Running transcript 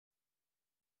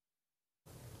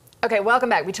Okay, welcome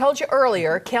back. We told you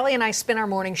earlier, Kelly and I spent our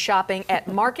morning shopping at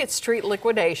Market Street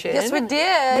Liquidation. Yes, we did.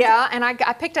 Yeah, and I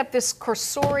picked up this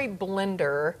Corsori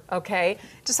blender, okay?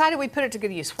 Decided we'd put it to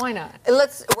good use. Why not?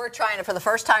 We're trying it for the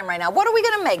first time right now. What are we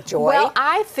going to make, Joy? Well,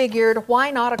 I figured,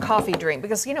 why not a coffee drink?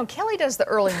 Because, you know, Kelly does the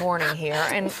early morning here,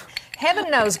 and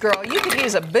heaven knows, girl, you could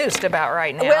use a boost about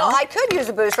right now. Well, I could use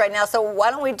a boost right now, so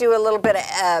why don't we do a little bit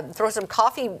of, throw some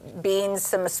coffee beans,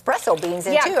 some espresso beans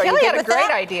in too. Yeah, Kelly had a great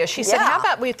that? idea. She said, how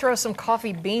about we throw some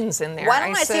coffee beans in there? Why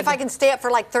don't I see if I can stay up for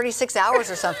like 36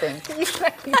 hours or something? You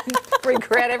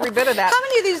regret every bit of that. How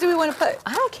many of these do we want to put?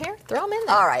 I don't care. Throw them in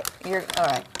there. All right. All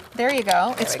right. There you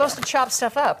go. It's supposed to chop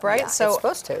stuff up, right? Yeah, so it's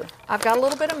supposed to. I've got a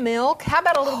little bit of milk. How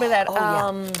about a little bit of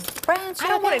that? Brown sugar. I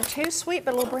don't want it too sweet,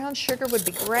 but a little brown sugar would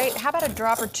be great. How about a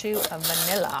drop or two of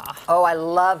vanilla? Oh, I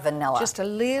love vanilla. Just a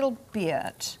little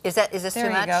bit. Is this there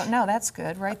too much? There you go. No, that's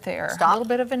good right there. Stop. A little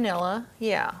bit of vanilla.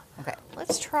 Yeah. Okay.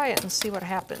 Let's try it and see what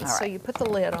happens. All right. So you put the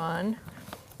lid on,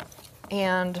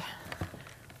 and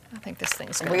I think this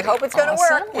thing's going to We hope it's going to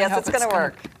work. Yes, it's going to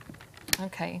work.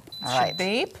 Okay. All right. Should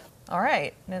beep. All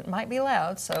right. It might be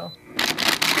loud, so.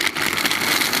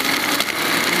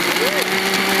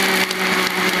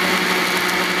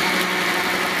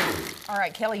 All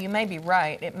right, Kelly, you may be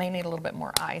right. It may need a little bit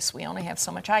more ice. We only have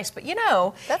so much ice. But, you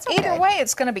know, that's okay. Either way,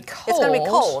 it's going to be cold. It's going to be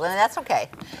cold, and that's okay.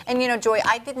 And, you know, Joy,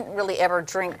 I didn't really ever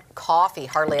drink coffee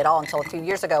hardly at all until a few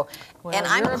years ago. Well, and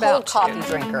I'm a cold coffee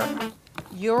drinker. I'm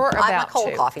a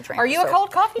cold coffee drinker. Are you a cold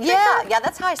coffee drinker? Yeah,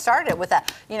 that's how I started with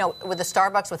that. You know, with the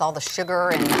Starbucks with all the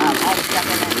sugar and all the stuff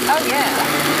in it. Oh,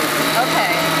 yeah.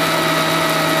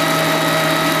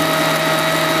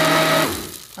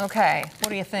 Okay, what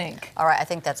do you think? All right, I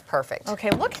think that's perfect.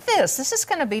 Okay, look at this. This is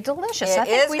going to be delicious. It I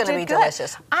think is we going to did be good.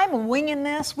 delicious. I'm winging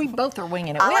this. We both are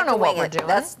winging it. I We like don't know to what wing we're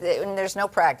doing. And there's no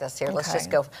practice here. Let's Okay.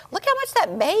 just go. Look how much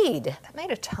that made. That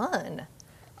made a ton.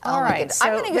 Oh, All right, so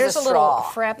I'm going to use there's a a little straw.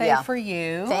 frappe for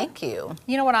you. Thank you.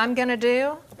 You know what I'm going to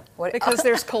do? What? Because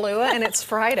there's Kahlua and it's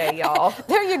Friday, y'all.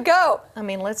 There you go. I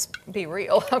mean, let's be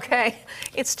real, okay?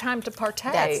 It's time to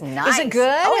partake. That's nice. Is it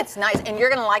good? Oh, it's nice. And you're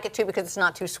going to like it, too, because it's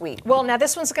not too sweet. Well, now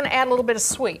this one's going to add a little bit of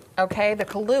sweet, okay? The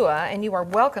Kahlua, and you are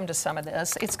welcome to some of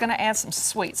this. It's going to add some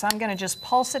sweet, so I'm going to just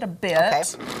pulse it a bit. Okay.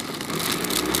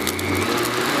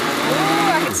 Ooh,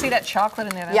 I can see that chocolate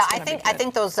in there. That's yeah, I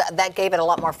think those that gave it a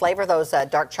lot more flavor. Those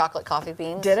dark chocolate coffee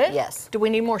beans. Did it? Yes. Do we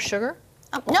need more sugar?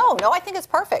 No, I think it's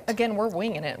perfect. Again, we're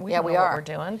winging it. We yeah, don't we know are. what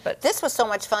we're doing, but this was so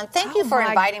much fun. Thank you Oh, for my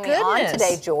inviting me on goodness.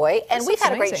 today, Joy. And This we've is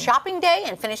had a great amazing. shopping day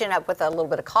and finishing up with a little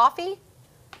bit of coffee.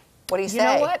 What do you say? You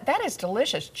know what? That is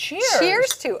delicious. Cheers. Cheers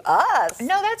to us.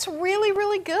 No, that's really,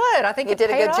 really good. I think You it did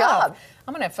a paid good job. off.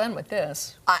 I'm going to have fun with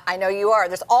this. I know you are.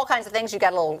 There's all kinds of things. You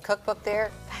got a little cookbook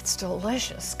there. That's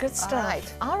delicious. Good stuff.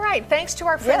 right. All right. Thanks to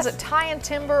our friends Yes. at Tie and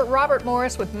Timber, Robert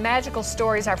Morris with Magical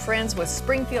Stories, our friends with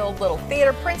Springfield Little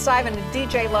Theater, Prince Ivan and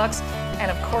DJ Lux, and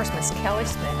of course, Miss Kelly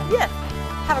Smith. Yes.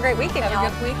 Have a great weekend, Have y'all. a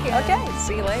good weekend. Okay.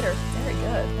 See you later. Very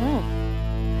good.